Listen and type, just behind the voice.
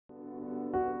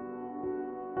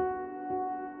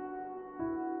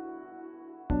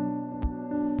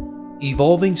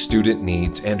Evolving student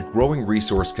needs and growing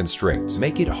resource constraints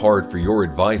make it hard for your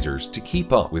advisors to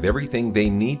keep up with everything they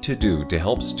need to do to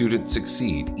help students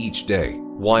succeed each day.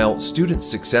 While student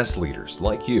success leaders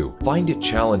like you find it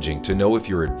challenging to know if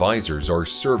your advisors are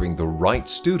serving the right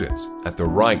students at the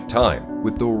right time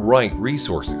with the right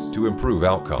resources to improve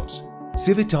outcomes.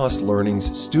 Civitas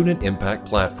Learning's Student Impact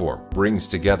Platform brings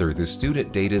together the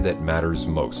student data that matters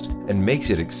most and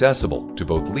makes it accessible to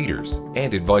both leaders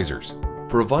and advisors,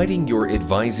 providing your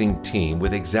advising team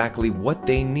with exactly what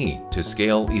they need to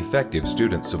scale effective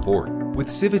student support.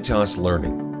 With Civitas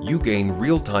Learning, you gain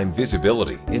real-time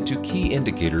visibility into key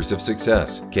indicators of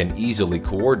success, can easily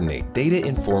coordinate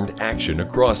data-informed action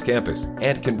across campus,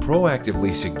 and can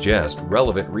proactively suggest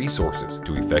relevant resources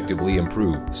to effectively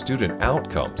improve student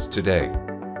outcomes today.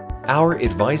 Our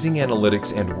advising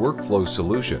analytics and workflow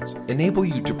solutions enable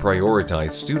you to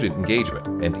prioritize student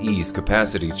engagement and ease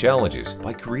capacity challenges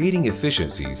by creating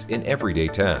efficiencies in everyday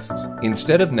tasks.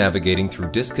 Instead of navigating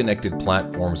through disconnected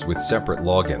platforms with separate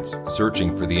logins,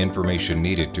 searching for the information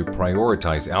needed to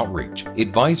prioritize outreach,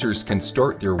 advisors can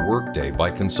start their workday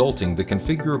by consulting the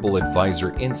Configurable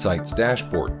Advisor Insights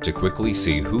dashboard to quickly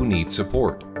see who needs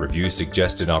support, review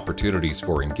suggested opportunities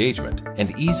for engagement,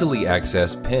 and easily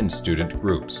access pinned student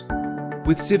groups.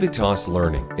 With Civitas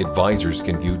Learning, advisors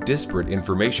can view disparate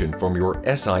information from your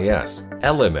SIS,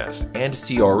 LMS, and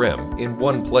CRM in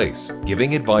one place,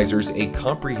 giving advisors a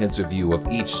comprehensive view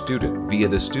of each student via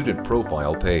the Student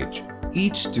Profile page.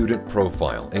 Each student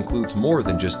profile includes more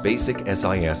than just basic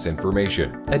SIS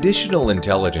information. Additional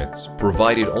intelligence,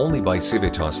 provided only by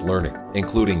Civitas Learning,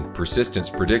 including persistence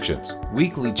predictions,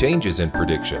 weekly changes in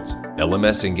predictions,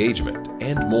 LMS engagement,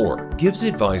 and more, gives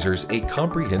advisors a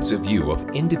comprehensive view of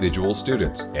individual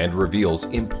students and reveals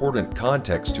important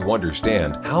context to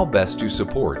understand how best to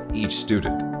support each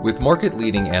student. With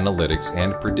market-leading analytics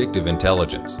and predictive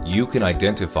intelligence, you can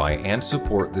identify and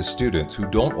support the students who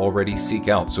don't already seek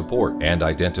out support and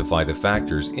identify the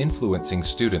factors influencing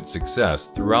student success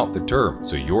throughout the term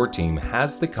so your team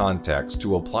has the context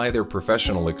to apply their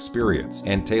professional experience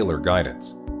and tailor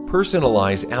guidance.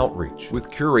 Personalize outreach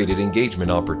with curated engagement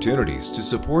opportunities to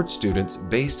support students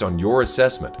based on your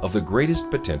assessment of the greatest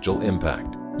potential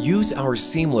impact. Use our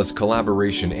seamless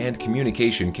collaboration and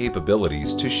communication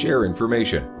capabilities to share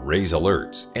information, raise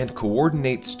alerts, and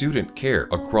coordinate student care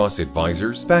across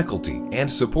advisors, faculty,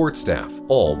 and support staff,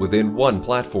 all within one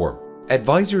platform.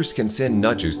 Advisors can send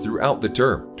nudges throughout the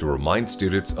term to remind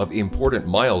students of important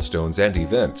milestones and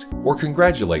events or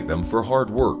congratulate them for hard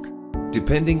work.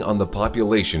 Depending on the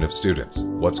population of students,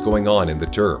 what's going on in the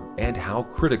term, and how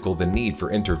critical the need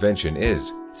for intervention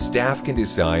is, staff can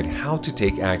decide how to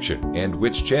take action and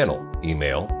which channel,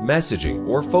 email, messaging,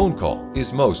 or phone call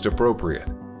is most appropriate.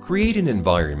 Create an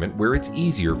environment where it's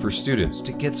easier for students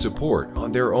to get support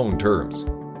on their own terms.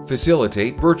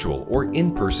 Facilitate virtual or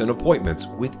in-person appointments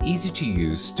with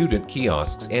easy-to-use student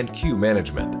kiosks and queue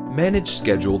management. Manage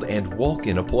scheduled and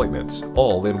walk-in appointments,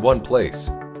 all in one place.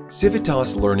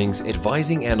 Civitas Learning's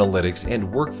advising analytics and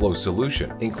workflow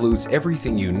solution includes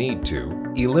everything you need to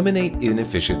eliminate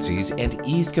inefficiencies and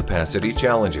ease capacity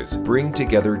challenges, bring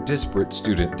together disparate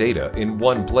student data in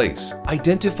one place,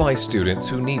 identify students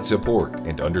who need support,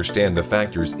 and understand the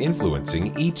factors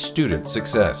influencing each student's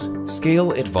success.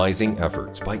 Scale advising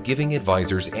efforts by giving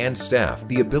advisors and staff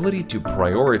the ability to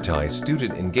prioritize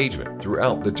student engagement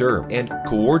throughout the term and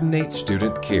coordinate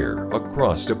student care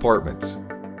across departments.